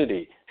in the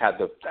community. Have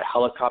the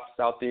helicopters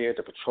out there,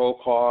 the patrol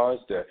cars,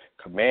 the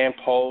command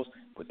posts,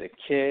 with the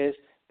kids.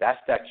 That's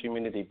that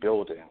community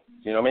building.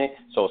 You know what I mean?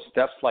 So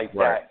steps like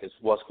that is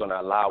what's going to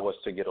allow us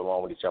to get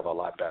along with each other a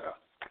lot better.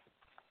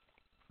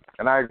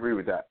 And I agree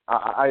with that.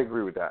 I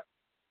agree with that.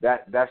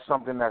 that's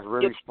something that's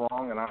really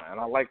strong, and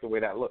I like the way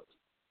that looks.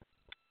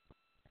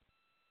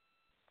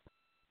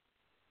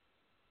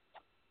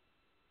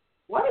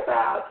 What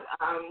about,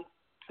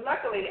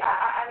 luckily,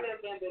 I live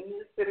in the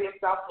new city of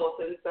South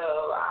Fulton,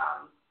 so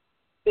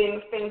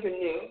things are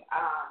new.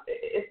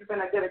 It's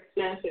been a good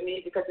experience for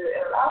me because it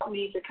allowed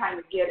me to kind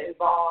of get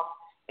involved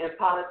in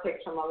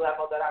politics from a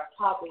level that I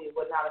probably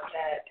would not have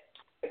had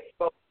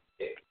exposure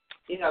to.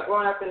 You know,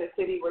 growing up in a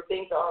city where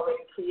things are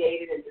already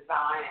created and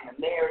designed and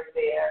the mayor is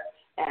there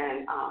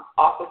and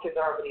offices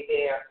are already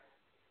there,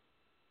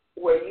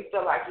 where you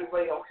feel like you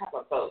really don't have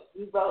a vote.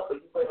 You vote,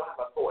 but you really don't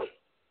have a voice.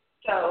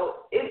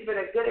 So it's been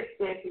a good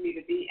experience for me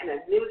to be in a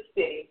new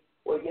city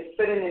where you're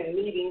sitting in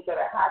meetings that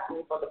are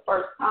happening for the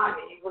first time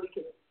and you really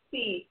can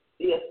see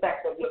the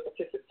effect of your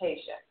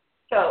participation.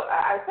 So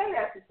I say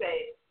that to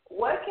say,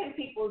 what can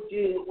people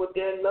do with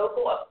their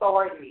local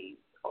authorities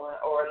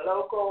or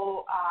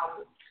local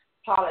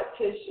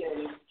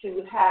politicians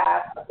to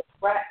have a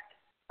direct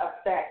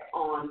effect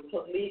on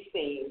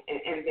policing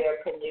in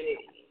their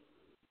communities?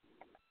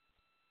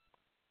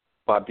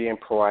 By being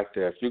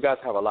proactive. You guys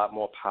have a lot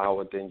more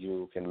power than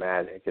you can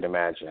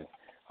imagine.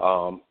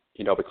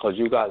 You know, because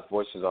you guys'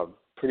 voices are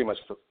pretty much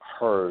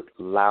heard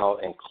loud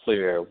and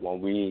clear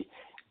when we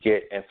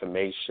get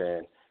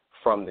information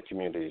from the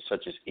community,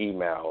 such as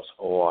emails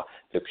or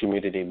the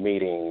community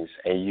meetings,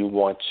 and you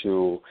want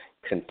to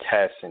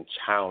contest and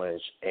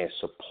challenge and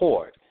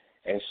support.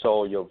 And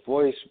so your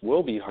voice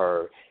will be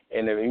heard.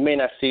 And you may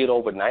not see it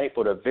overnight,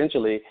 but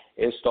eventually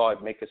it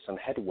start making some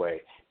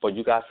headway. But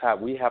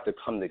we have to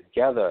come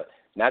together,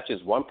 not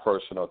just one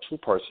person or two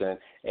person,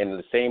 and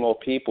the same old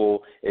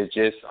people is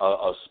just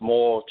a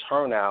small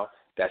turnout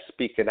that's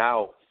speaking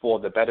out for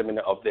the betterment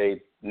of their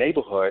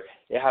neighborhood.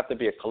 It has to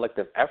be a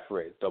collective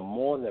effort. The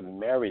more the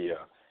merrier.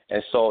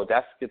 And so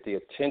that's get the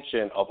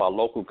attention of our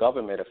local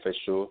government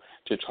official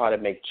to try to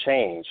make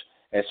change.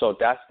 And so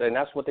that's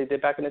what they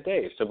did back in the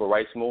day, civil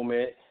rights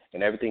movement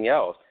and everything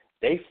else.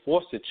 They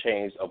forced the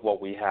change of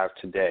what we have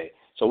today.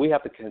 So we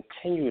have to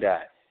continue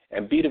that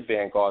and be the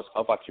vanguards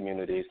of our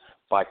communities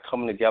by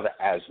coming together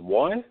as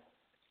one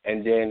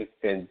and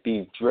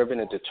be driven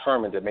and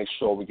determined to make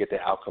sure we get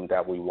the outcome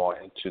that we want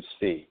to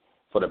see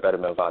for the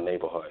betterment of our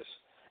neighborhoods.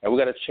 And we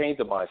got to change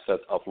the mindset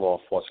of law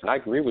enforcement. I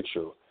agree with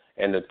you.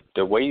 And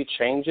the way you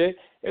change it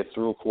is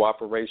through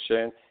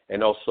cooperation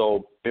and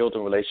also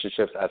building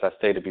relationships, as I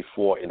stated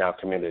before, in our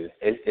community.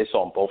 It's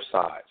on both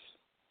sides.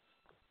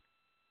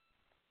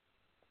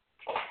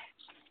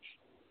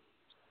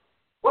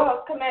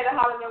 Well, Commander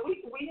Holliman,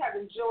 we have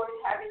enjoyed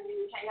having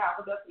you hang out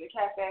with us in the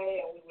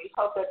cafe, and we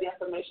hope that the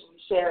information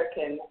we share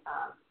can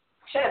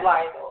shed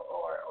light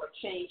or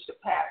change the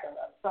path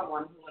of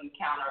someone who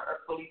encounter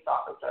a police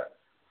officer.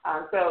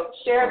 So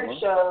share the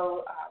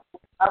show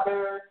with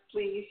others.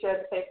 Please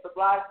share the Facebook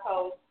Live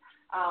post.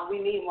 We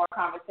need more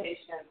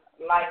conversations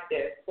like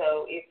this.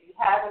 So if you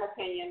have an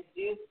opinion,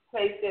 do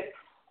place it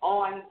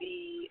on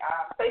the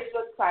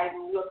Facebook site,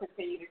 and we'll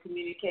continue to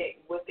communicate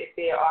with it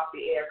there off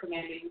the air.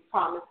 Commander, you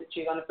promise that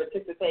you're going to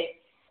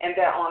participate in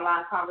that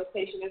online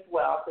conversation as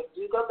well. So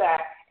do go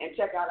back and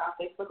check out our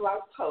Facebook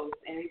Live post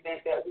in the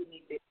event that we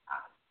need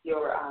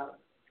your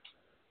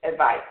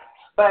advice.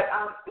 But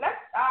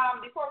let's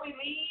before we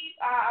leave,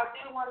 I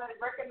do want to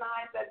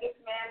recognize that this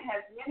man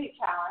has many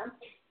talents.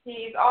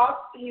 He's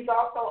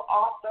also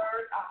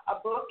authored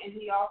a book, and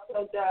he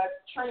also does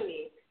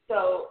training.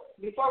 So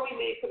before we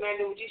leave,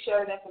 Commander, would you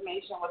share that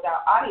information with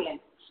our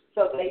audience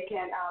so they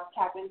can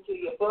tap into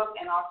your book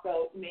and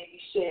also maybe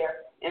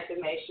share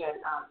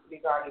information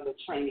regarding the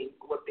training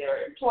with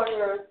their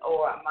employers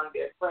or among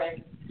their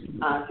friends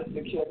to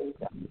secure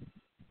themselves?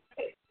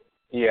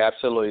 Yeah,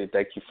 absolutely.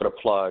 Thank you for the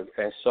plug.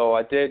 And so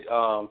I did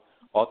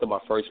author my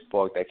first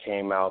book that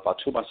came out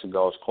about 2 months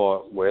ago. It's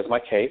called Where's My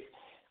Cape?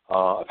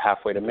 Of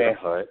Halfway to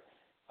Manhood.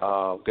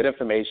 Good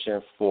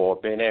information for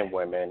men and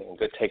women and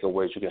good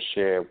takeaways you can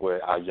share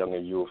with our younger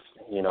youth,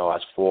 you know,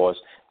 as far as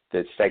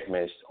the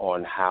segments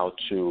on how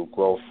to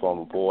grow from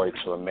a boy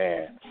to a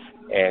man.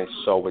 And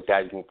so with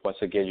that, once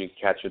again, you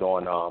can catch it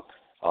on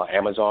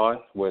Amazon,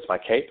 Where's My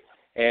Cape?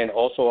 And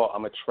also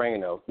I'm a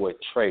trainer with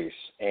Trace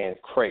and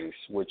Crace,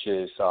 which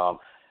is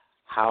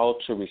how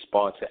to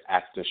respond to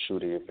active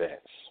shooting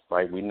events,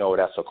 right? We know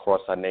that's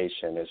across our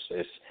nation.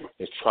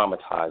 It's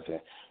traumatizing.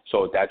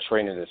 So that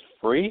training is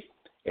free.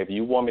 If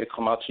you want me to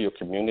come out to your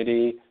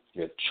community,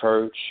 your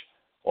church,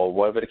 or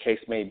whatever the case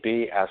may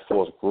be, as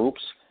far as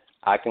groups,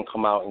 I can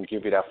come out and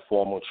give you that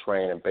formal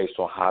training based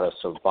on how to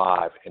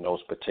survive in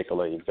those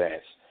particular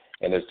events.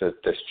 And it's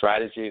the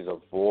strategies: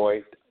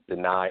 avoid,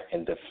 deny,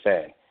 and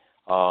defend.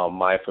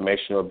 My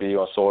information will be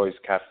on Sawyer's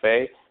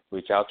Cafe.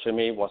 Reach out to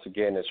me. Once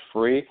again, it's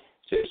free.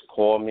 Just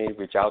call me,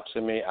 reach out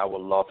to me. I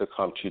would love to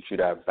come teach you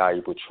that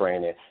valuable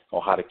training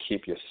on how to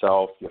keep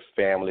yourself, your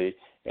family,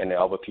 and the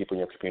other people in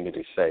your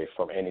community safe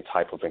from any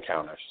type of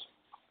encounters.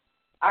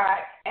 All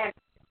right.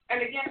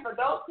 And again, for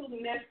those who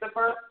missed the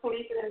first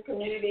Policing in the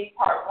Community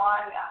Part 1,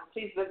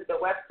 please visit the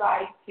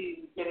website to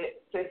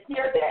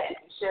hear that and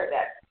to share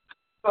that. We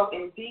spoke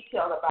in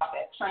detail about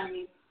that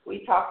training.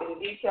 We talked in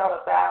detail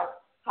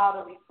about how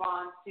to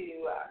respond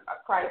to a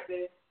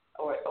crisis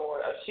or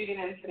a shooting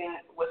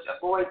incident, which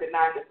avoid,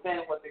 deny,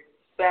 defend was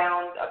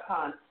expound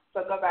upon.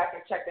 So go back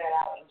and check that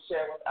out and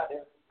share with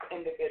other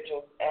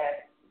individuals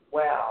as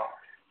well.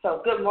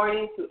 So good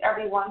morning to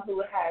everyone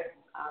who has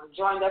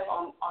joined us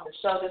on the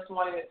show this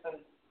morning. It's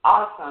been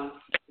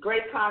awesome.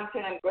 Great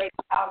content, great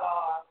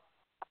dialogue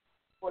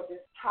for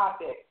this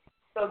topic.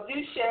 So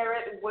do share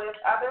it with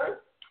others.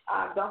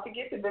 Don't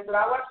forget to visit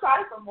our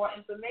website for more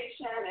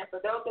information. And for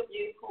those of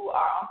you who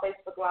are on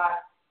Facebook Live,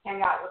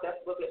 hang out with us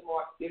a little bit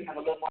more. We can have a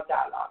little more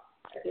dialogue.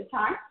 At this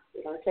time,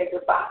 we're going to say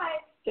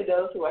goodbye to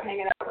those who are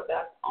hanging out with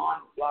us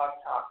on Blog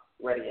Talk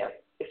Radio.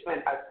 It's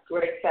been a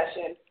great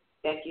session.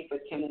 Thank you for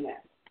tuning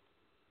in.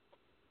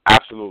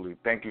 Absolutely.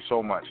 Thank you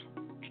so much.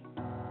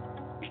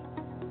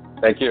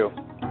 Thank you.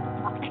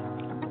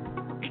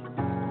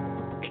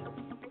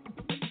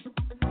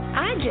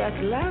 I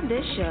just love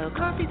this show,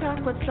 Coffee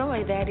Talk with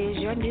Soy. That is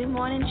your new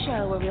morning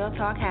show where real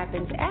talk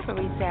happens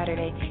every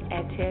Saturday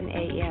at 10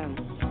 a.m.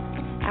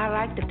 I'd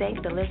like to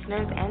thank the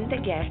listeners and the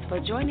guests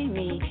for joining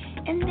me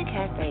in the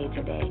cafe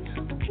today.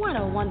 What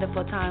a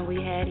wonderful time we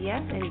had.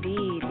 Yes,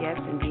 indeed. Yes,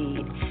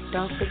 indeed.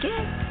 Don't forget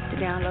to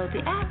download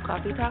the app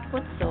Coffee Talk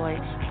with Soy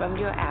from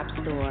your app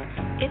store.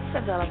 It's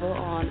available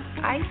on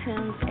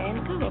iTunes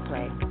and Google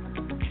Play.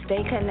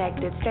 Stay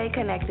connected,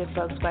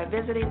 folks, by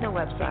visiting the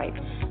website,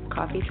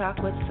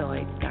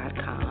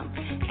 coffeetalkwithsoy.com,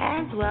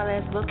 as well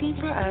as looking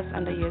for us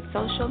under your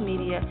social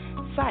media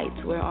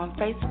sites. We're on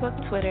Facebook,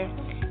 Twitter,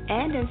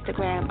 and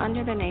Instagram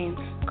under the name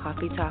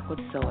Coffee Talk with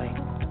Soy.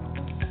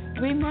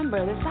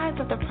 Remember, the size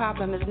of the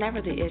problem is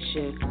never the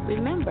issue.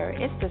 Remember,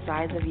 it's the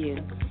size of you.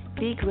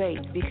 Be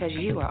great because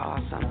you are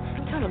awesome.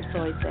 Tell them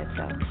Soy said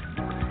so.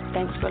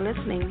 Thanks for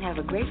listening. Have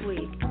a great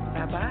week.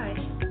 Bye-bye.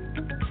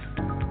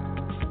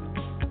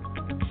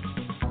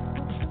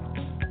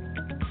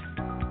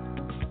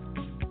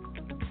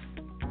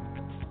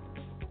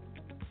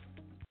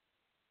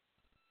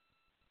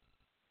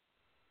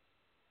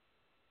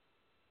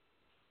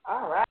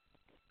 All right.